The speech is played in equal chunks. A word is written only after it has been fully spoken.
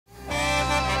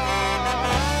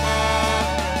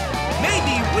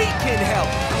can help.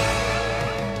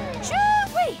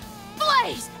 Chewie!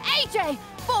 Blaze! AJ!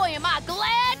 Boy, am I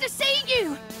glad to see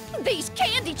you! These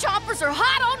candy chompers are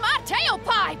hot on my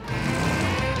tailpipe!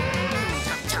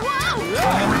 Whoa!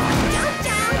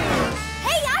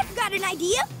 Hey, I've got an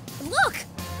idea! Look!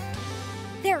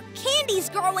 There are candies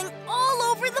growing all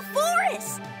over the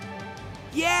forest!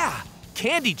 Yeah,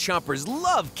 candy chompers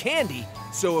love candy,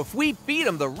 so if we feed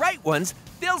them the right ones,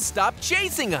 they'll stop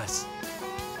chasing us.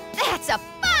 That's a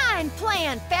fine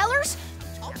plan, fellers!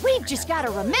 We've just got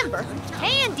to remember,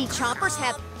 candy chompers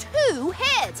have 2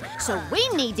 heads, so we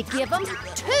need to give them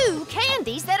 2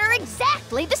 candies that are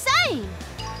exactly the same.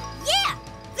 Yeah,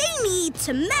 they need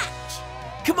to match.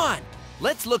 Come on,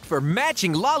 let's look for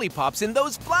matching lollipops in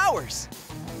those flowers.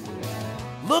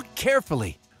 Look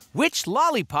carefully. Which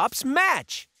lollipops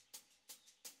match?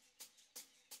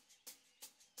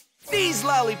 These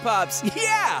lollipops,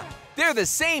 yeah! They're the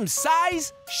same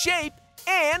size, shape,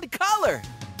 and color.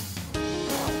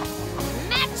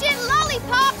 Matching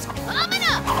lollipops coming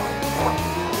up!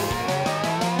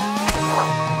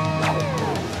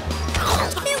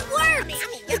 It worked!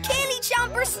 The candy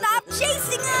chompers stopped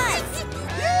chasing us!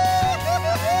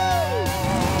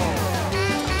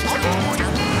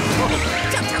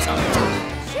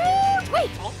 Wait,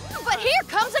 but here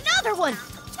comes another one!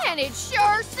 And it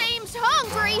sure seems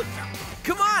hungry!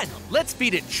 Come on, let's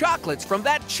feed it chocolates from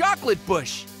that chocolate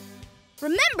bush.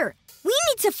 Remember, we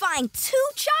need to find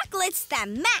 2 chocolates that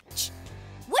match.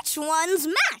 Which ones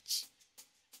match?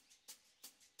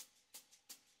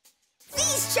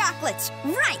 These chocolates,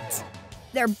 right!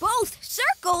 They're both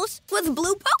circles with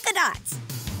blue polka dots.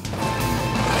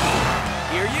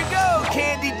 Here you go,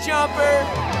 Candy Chomper!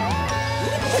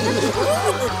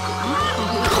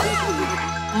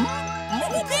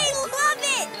 They love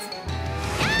it!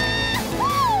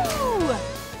 Yahoo!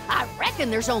 I reckon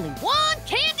there's only one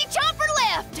candy chomper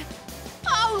left.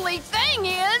 Only thing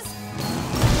is,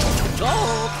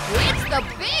 it's the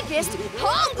biggest,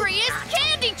 hungriest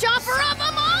candy chomper of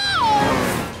them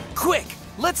all! Quick,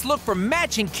 let's look for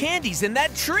matching candies in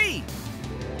that tree.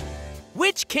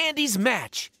 Which candies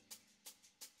match?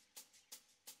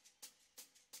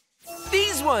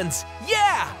 These ones,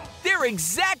 yeah! They're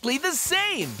exactly the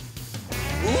same!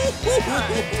 Yeah!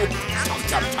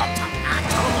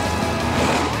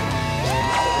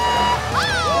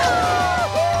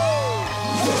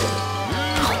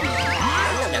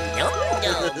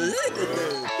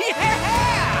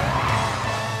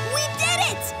 We did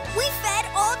it! We fed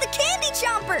all the candy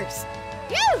chompers!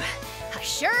 Phew! I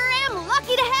sure am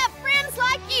lucky to have friends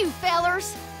like you,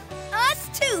 fellers. Us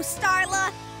too,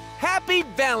 Starla! Happy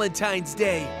Valentine's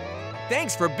Day!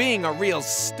 Thanks for being a real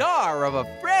star of a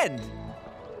friend.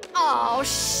 Aw,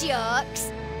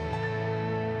 shucks.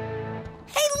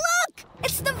 Hey, look!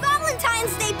 It's the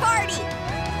Valentine's Day party!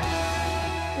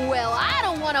 Well, I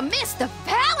don't want to miss the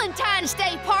Valentine's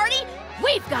Day party.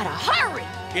 We've got to hurry.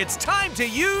 It's time to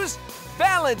use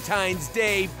Valentine's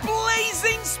Day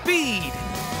Blazing Speed.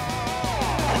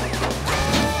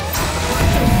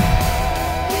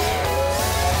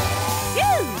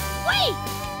 Wait!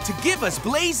 To give us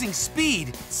blazing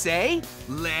speed, say,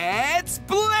 let's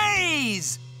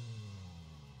blaze!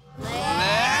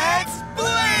 Let's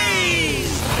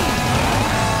blaze!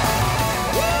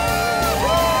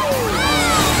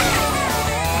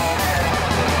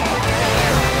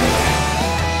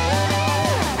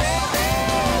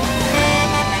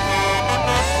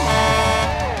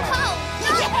 Oh,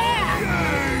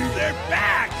 yeah! They're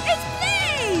back! It's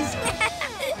Blaze!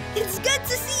 It's good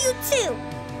to see you too!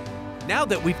 Now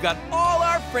that we've got all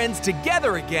our friends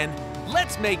together again,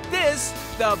 let's make this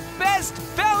the best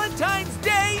Valentine's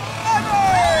Day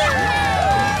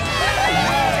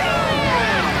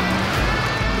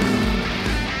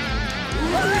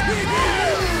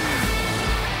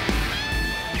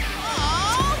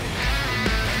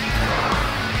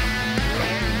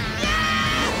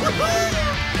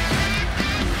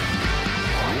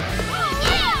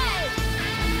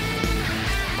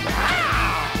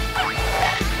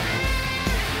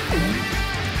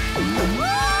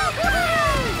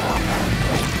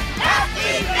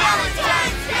Happy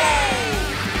Valentine's Day!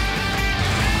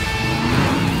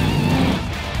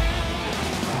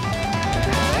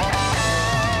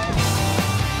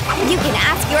 You can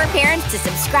ask your parents to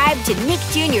subscribe to Nick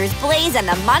Jr.'s Blaze and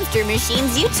the Monster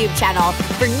Machines YouTube channel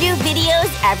for new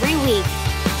videos every week.